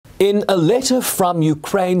In a letter from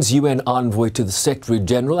Ukraine's UN envoy to the Secretary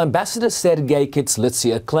General, Ambassador Sergei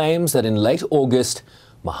Kyslytsya claims that in late August,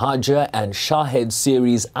 Mohajer and Shahed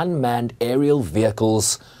series unmanned aerial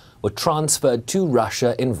vehicles were transferred to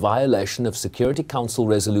Russia in violation of Security Council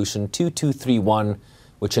Resolution 2231,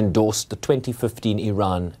 which endorsed the 2015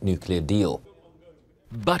 Iran nuclear deal.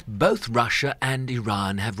 But both Russia and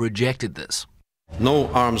Iran have rejected this. No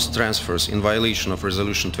arms transfers in violation of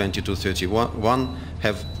Resolution 2231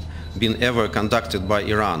 have been ever conducted by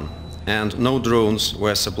Iran, and no drones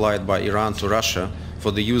were supplied by Iran to Russia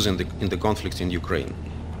for the use in the conflict in Ukraine.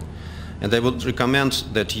 And I would recommend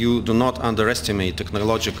that you do not underestimate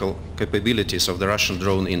technological capabilities of the Russian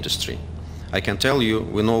drone industry. I can tell you,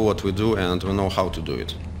 we know what we do and we know how to do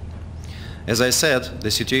it. As I said, the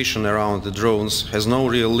situation around the drones has no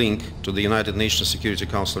real link to the United Nations Security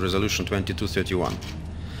Council Resolution 2231.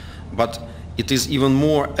 But it is even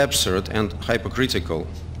more absurd and hypocritical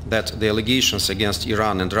that the allegations against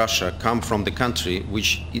Iran and Russia come from the country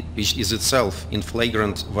which is itself in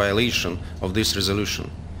flagrant violation of this resolution.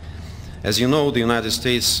 As you know, the United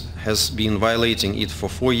States has been violating it for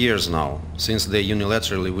 4 years now, since they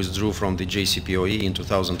unilaterally withdrew from the JCPOA in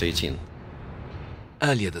 2018.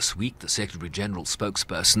 Earlier this week, the Secretary General's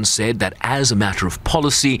spokesperson said that as a matter of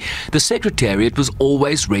policy, the Secretariat was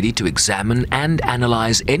always ready to examine and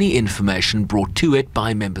analyze any information brought to it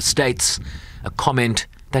by member states, a comment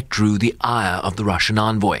that drew the ire of the Russian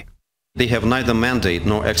envoy. They have neither mandate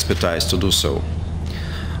nor expertise to do so.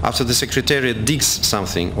 After the Secretariat digs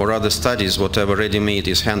something, or rather studies whatever ready-made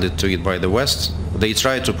is handed to it by the West, they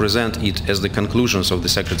try to present it as the conclusions of the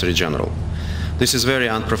Secretary General. This is very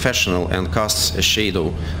unprofessional and casts a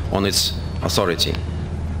shadow on its authority.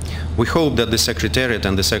 We hope that the Secretariat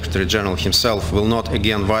and the Secretary General himself will not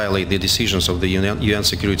again violate the decisions of the UN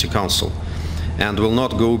Security Council and will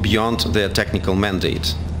not go beyond their technical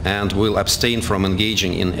mandate and will abstain from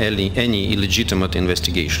engaging in any illegitimate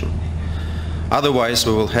investigation. Otherwise,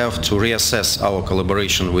 we will have to reassess our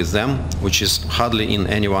collaboration with them, which is hardly in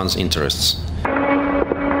anyone's interests.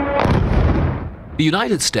 The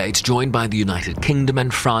United States, joined by the United Kingdom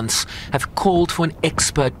and France, have called for an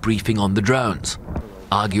expert briefing on the drones,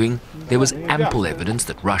 arguing there was ample evidence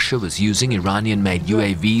that Russia was using Iranian-made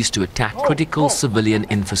UAVs to attack critical civilian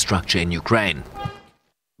infrastructure in Ukraine.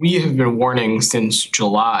 We have been warning since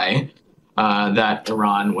July that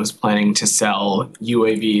Iran was planning to sell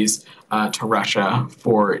UAVs to Russia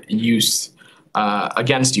for use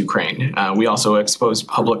against Ukraine. We also exposed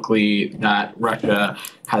publicly that Russia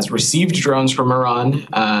has received drones from Iran,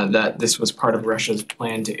 that this was part of Russia's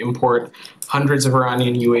plan to import hundreds of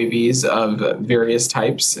Iranian UAVs of various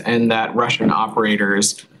types, and that Russian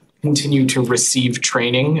operators continue to receive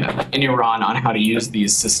training in Iran on how to use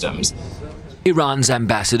these systems. Iran's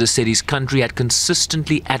ambassador said his country had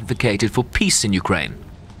consistently advocated for peace in Ukraine.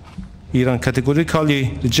 Iran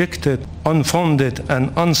categorically rejected unfounded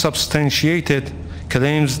and unsubstantiated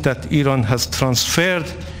claims that Iran has transferred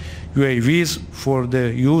UAVs for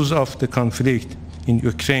the use of the conflict in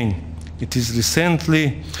Ukraine. It is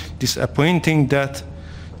recently disappointing that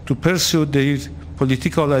to pursue their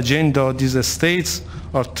political agenda, these states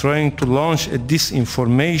are trying to launch a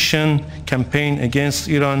disinformation campaign against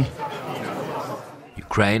Iran.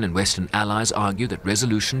 Ukraine and Western allies argue that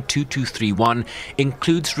Resolution 2231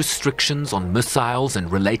 includes restrictions on missiles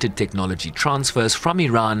and related technology transfers from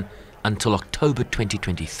Iran until October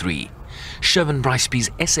 2023. Shervin Briceby's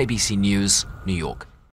SABC News, New York.